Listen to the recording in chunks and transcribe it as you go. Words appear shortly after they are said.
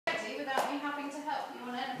happy to help you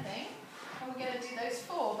on anything. And we're going to do those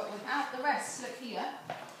 4, but without the rest. Look here.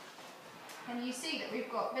 And you see that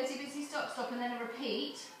we've got busy, busy, stop, stop, and then a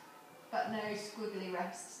repeat, but no squiggly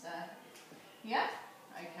rests there. Yeah?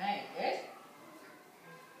 Okay, good.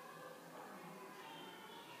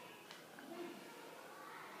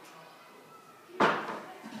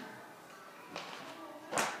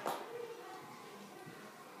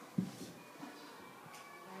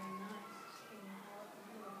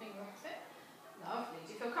 Lovely.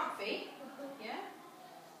 Do you feel comfy? Yeah?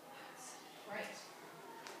 That's great.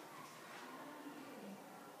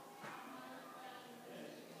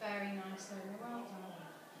 Very nice, Lola. Well done.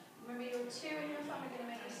 Remember your 2 and your thumb are going to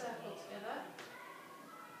make a circle together.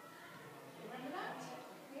 Remember that?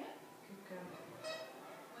 Yeah? Good girl.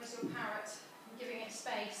 Where's your parrot? I'm giving it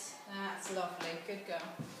space. That's lovely. Good girl.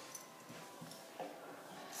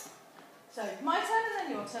 So, my turn and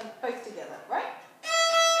then your turn, both together, right?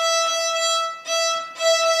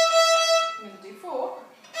 I'm going to do 4.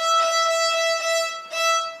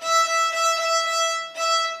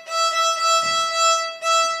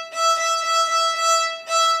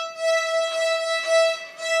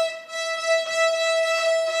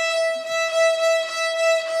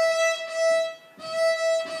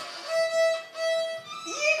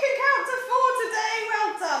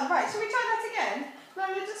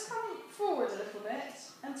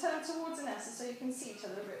 Towards Inesa so you can see each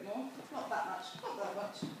other a bit more. Not that much, not that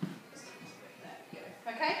much. There we go.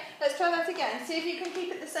 Okay, let's try that again. See if you can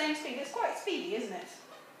keep it the same speed. It's quite speedy, isn't it?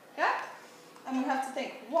 Yeah? And we'll have to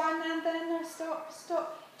think 1 and then a stop,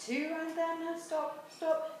 stop, 2 and then a stop,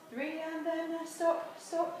 stop, 3 and then a stop,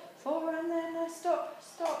 stop, 4 and then a stop,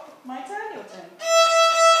 stop. My turn, your turn.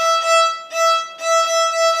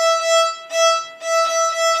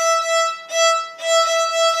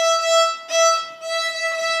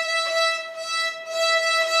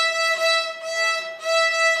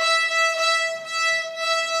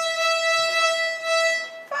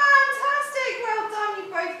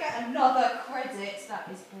 That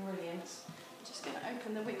is brilliant. I'm just going to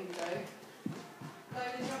open the window.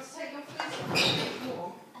 Lola, do you want to take your flute off? It's a bit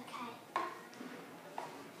warm. Okay.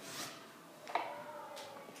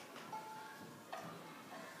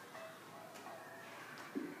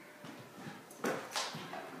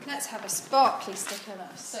 Let's have a sparkly sticker.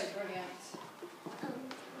 That's so brilliant.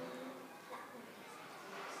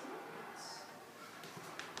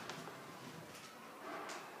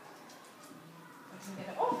 I can get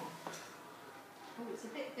it off. Oh, it's a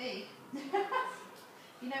bit big.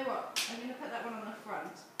 You know what? I'm going to put that one on the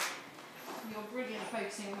front. You're brilliant at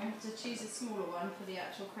focusing. We have to choose a smaller one for the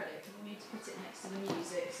actual credit because we need to put it next to the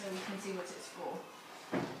music so we can see what it's for.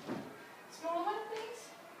 Smaller one,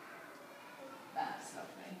 please. That's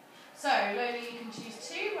lovely. So, Lola, you can choose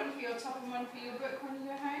 2, one for your top and one for your book when you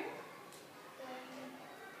go home.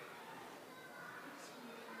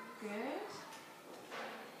 Good.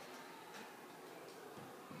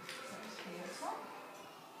 So, for your top.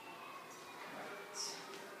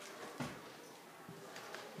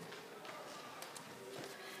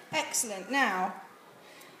 Excellent. Now,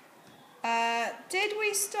 did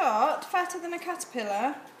we start Fatter Than a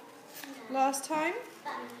Caterpillar last time?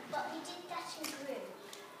 But we did that in group.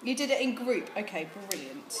 You did it in group. Okay,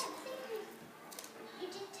 brilliant. You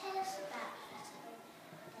did tell us about Fatter Than a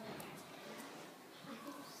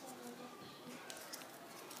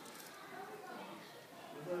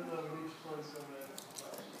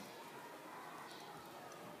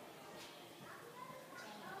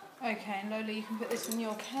Caterpillar. Okay, and Lola, you can put this in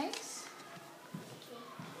your case.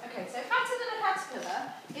 Okay, so Fatter Than a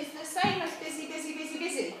Caterpillar is the same as busy, busy, busy,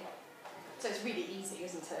 busy. So it's really easy,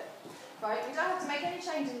 isn't it? Right, we don't have to make any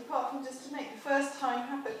changes apart from just to make the first time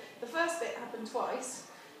happen. The first bit happen twice.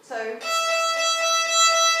 So,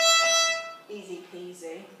 easy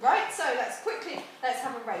peasy. Right, so let's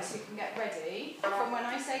have a race. You can get ready. From when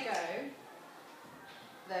I say go,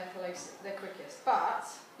 they're quickest. But,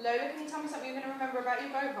 Lola, can you tell me something you're going to remember about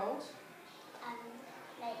your bow hold?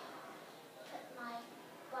 Like, put my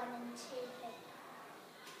 1 and 2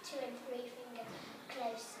 and 3 finger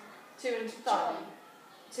closer. 2 and thumb.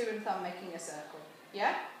 2 and thumb making a circle.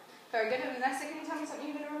 Yeah? Very good. And Inesa, can you tell me something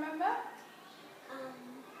you're going to remember?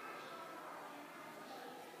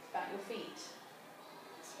 About your feet.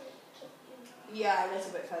 Yeah, a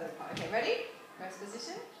little bit further apart. Okay, ready? Rest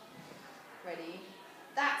position. Ready.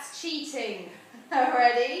 That's cheating.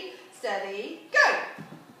 Ready, steady, go!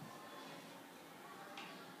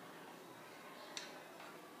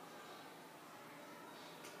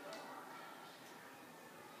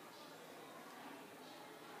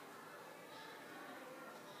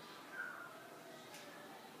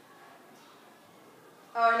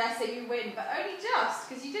 Oh, Inesa, you win, but only just,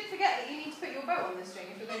 because you did forget that you need to put your bow on the string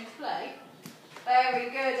if you're going to play. Very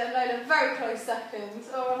good, and Lola, very close second.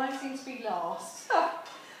 Oh, and I seem to be last.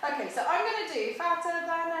 Okay, so I'm going to do fatter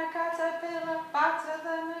than a caterpillar, fatter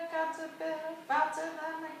than a caterpillar, fatter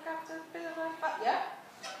than a caterpillar, yeah?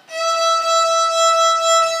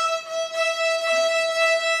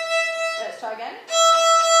 Let's try again.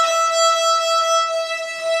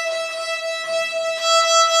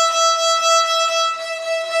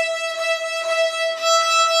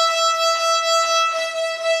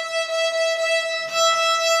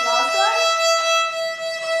 Last one.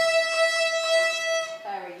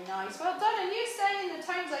 Very nice. Well done. And you stay in the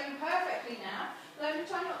tone zone perfectly now. Lola,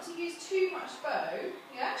 try not to use too much bow.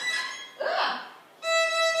 Yeah? Ah!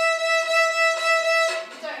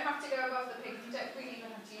 You don't have to go above the pink. You don't really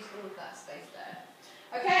even have to use all of that space there.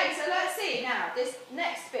 Okay, so let's see. Now, this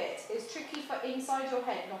next bit is tricky for inside your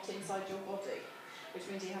head, not inside your body, which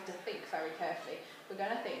means you have to think very carefully. We're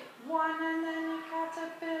going to think 1 and then a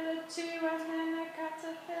caterpillar, 2 and then a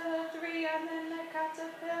caterpillar, 3 and then a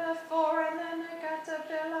caterpillar, 4 and then a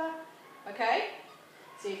caterpillar. Okay?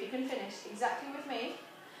 See if you can finish exactly with me,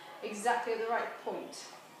 exactly at the right point.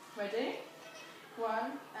 Ready?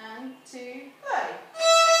 1 and 2, play.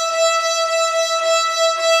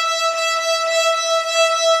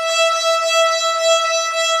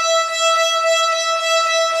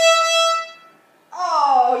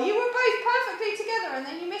 Oh, you were both perfectly together and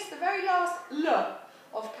then you missed the very last L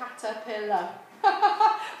of caterpillar.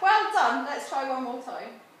 Well done. Let's try one more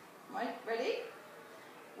time. Right, ready?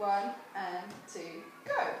 1 and 2,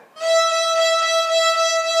 go.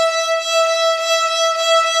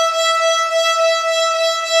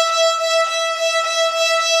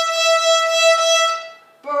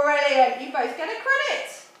 Brilliant. You both get a credit.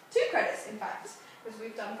 2 credits, in fact, because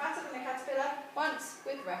we've done fatter than a caterpillar once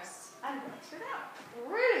with rest and once without.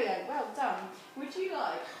 Brilliant. Well done. Would you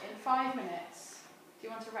like, in 5 minutes, do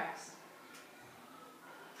you want to rest?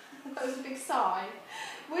 That was a big sigh.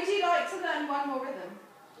 Would you like to learn one more rhythm?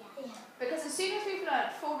 Yeah. Because as soon as we've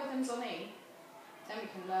learned 4 rhythms on E, then we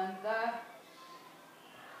can learn the...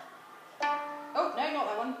 Oh, no, not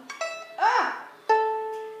that one. Ah!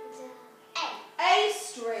 A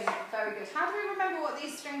string. Very good. How do we remember what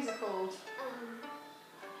these strings are called?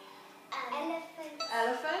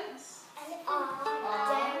 Elephants.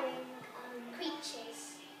 Daring creatures.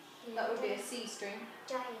 That would be a C string.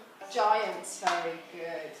 Giants. Giants. Very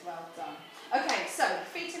good. Well done. Okay, so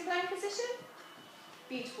feet in playing position.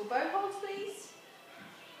 Beautiful bow holds, please.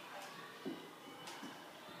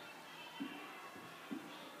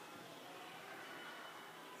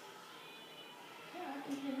 Yeah, I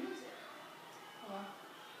can hear music. Oh, well.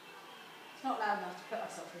 It's not loud enough to put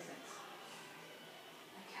us off, is it?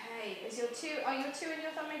 Okay, are your 2 and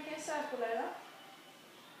your thumb making a circle, Lola?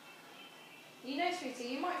 You know, sweetie,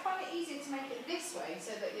 you might find it easier to make it this way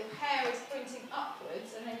so that your hair is pointing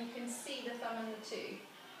upwards and then you can see the thumb and the 2.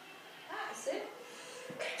 That's it.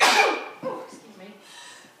 Oh, excuse me.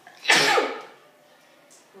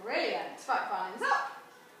 Brilliant. Right, violins up.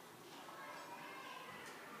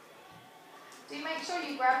 Do make sure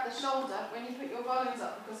you grab the shoulder when you put your violins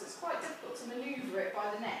up because it's quite difficult to manoeuvre it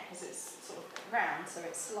by the neck because it's sort of round, so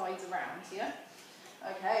it slides around, yeah?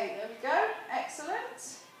 Okay, there we go.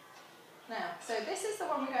 Excellent. Now, so this is the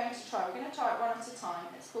one we're going to try. We're going to try it one at a time.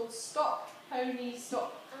 It's called Stop, Pony,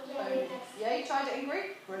 Stop, Pony. Yeah, you tried it in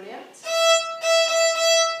group? Brilliant.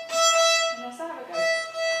 Let's have a go.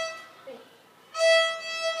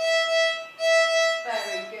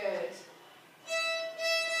 Very good.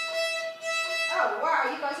 Oh, wow,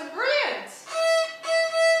 you guys are brilliant.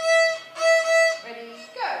 Ready,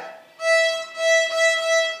 go.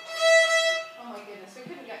 Oh my goodness, we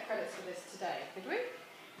couldn't get credits for this today, could we?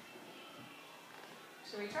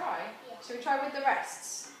 Shall we try? Yeah. Shall we try with the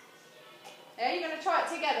rests? Yeah, you're going to try it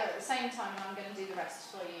together at the same time and I'm going to do the rest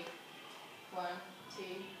for you. 1, 2,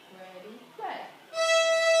 ready, play.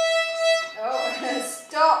 Oh,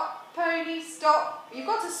 stop, pony, stop. You've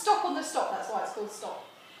got to stop on the stop, that's why it's called stop.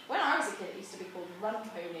 When I was a kid, it used to be called run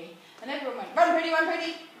pony. And everyone went, run pony, run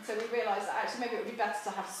pony. And so we realised that actually maybe it would be better to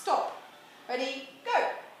have stop. Ready, go.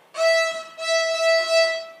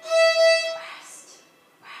 Rest,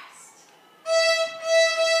 rest.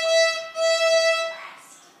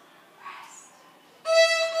 Rest, rest.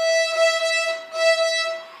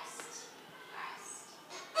 Rest, rest.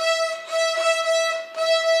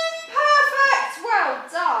 Perfect! Well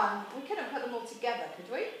done. We couldn't put them all together, could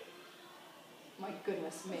we? My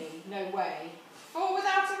goodness me, no way. 4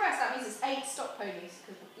 without a rest, that means it's 8 stop ponies,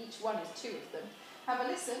 because each one is 2 of them. Have a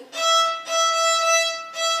listen.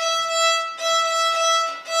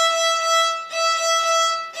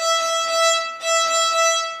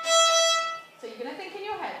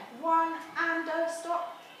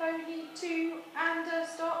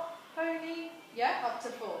 yeah? Up to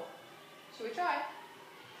 4. Shall we try?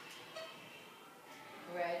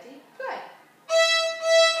 Ready, play.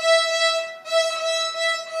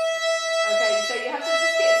 Okay, so you have to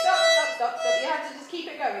just stop. You have to just keep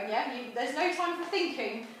it going, yeah? There's no time for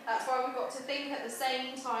thinking. That's why we've got to think at the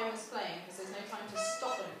same time as playing, because there's no time to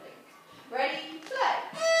stop and think. Ready, play.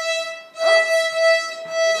 Oh,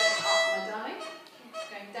 we went up, my darling.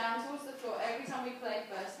 Going down towards the floor every time we play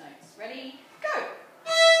first notes. Ready, go.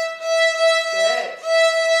 Good.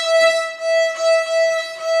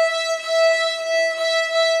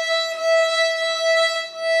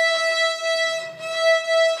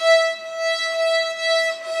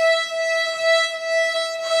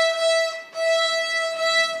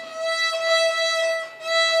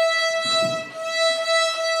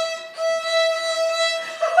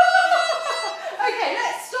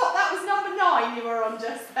 You were on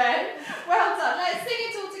just then. Well done. Let's sing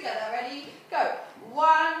it all together. Ready? Go.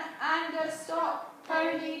 1 and a stop,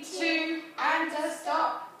 pony 2 and a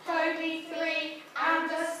stop, pony 3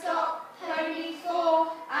 and a stop, pony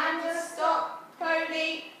 4 and a stop,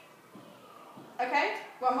 pony. Okay,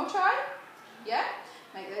 one more try. Yeah?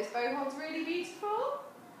 Make those bow holds really beautiful.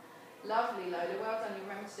 Lovely, Lola. Well done. You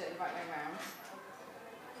remember to do it the right way around.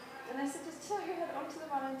 Vanessa, just tilt your head onto the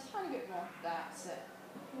violin a tiny bit more. That's it.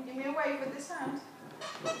 Can you give me a wave with this hand?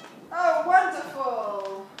 Oh,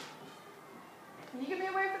 wonderful! Can you give me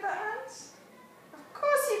a wave with that hand? Of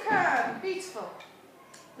course you can! Beautiful.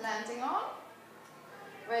 Landing on.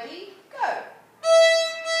 Ready, go!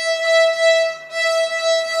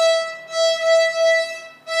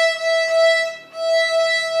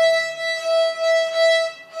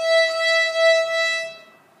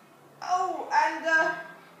 Oh, and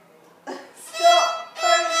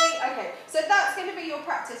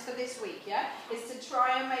practice for this week, yeah, is to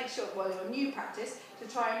try and make sure, well, your new practice, to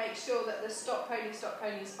try and make sure that the stop ponies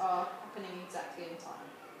are happening exactly in time.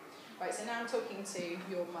 Right, so now I'm talking to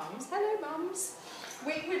your mums. Hello, mums.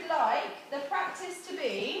 We would like the practice to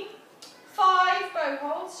be 5 bow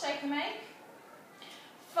holds, shake and make,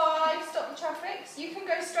 5 stop the traffics. You can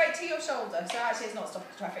go straight to your shoulder, so actually it's not stop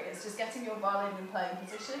the traffic, it's just getting your violin in playing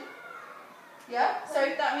position. Yeah, so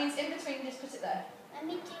that means in between, just put it there. When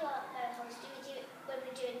we do our bow holds, do we do it when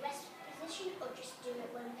we're doing rest position, or just do it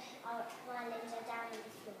when our violins are down on the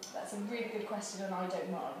floor? That's a really good question, and I don't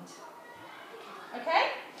mind.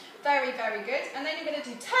 Okay? Very, very good. And then you're going to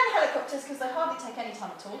do 10 helicopters, because they hardly take any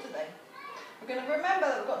time at all, do they? We're going to remember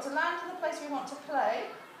that we've got to land in the place we want to play,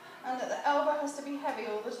 and that the elbow has to be heavy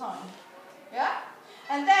all the time. Yeah?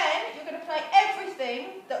 And then you're going to play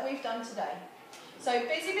everything that we've done today. So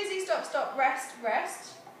busy, busy, stop, stop, rest,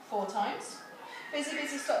 rest, 4 times. Busy,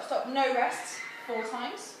 busy, stop, stop, no rest, 4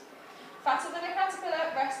 times. Fatter than a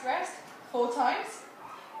caterpillar, rest, rest, 4 times.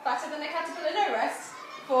 Fatter than a caterpillar, no rest,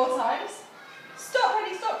 4 times. Stop,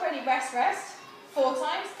 pony, rest, rest, 4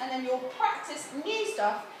 times. And then your practice new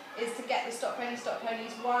stuff is to get the stop, ponies, 1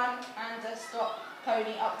 and a stop,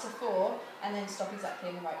 pony up to 4, and then stop exactly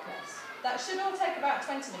in the right place. That should all take about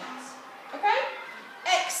 20 minutes. Okay?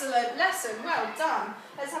 Excellent lesson, well done.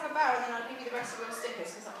 Let's have a bow and then I'll give you the rest of your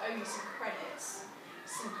stickers because I owe you some credits.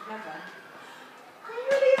 So clever.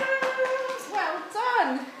 Brilliant! Well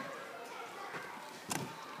done!